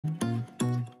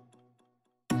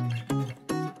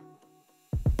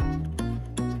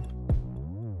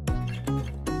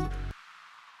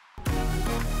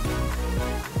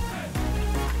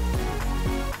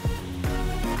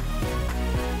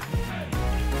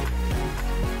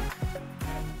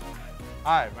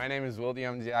Hi, my name is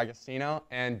William D'Agostino,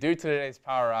 and due to today's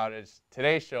power outage,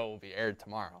 today's show will be aired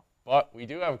tomorrow. But we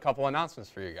do have a couple announcements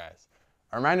for you guys.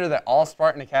 A reminder that all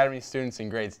Spartan Academy students in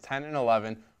grades 10 and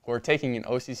 11 who are taking an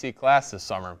OCC class this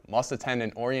summer must attend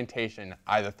an orientation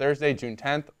either Thursday, June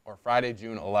 10th or Friday,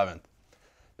 June 11th.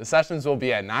 The sessions will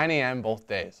be at 9 a.m. both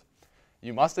days.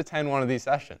 You must attend one of these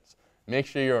sessions. Make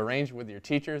sure you arrange with your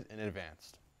teachers in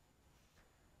advance.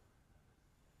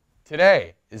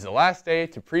 Today is the last day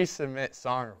to pre-submit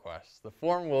song requests. The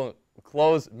form will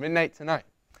close midnight tonight.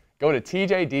 Go to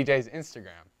TJDJ's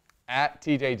Instagram at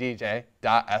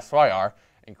tjdj.syr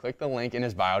and click the link in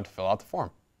his bio to fill out the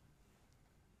form.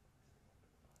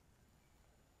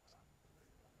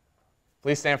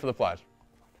 Please stand for the pledge.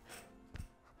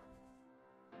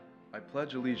 I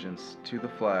pledge allegiance to the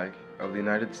flag of the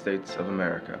United States of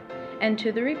America and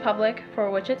to the republic for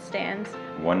which it stands,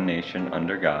 one nation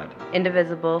under God,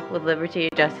 indivisible, with liberty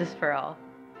and justice for all.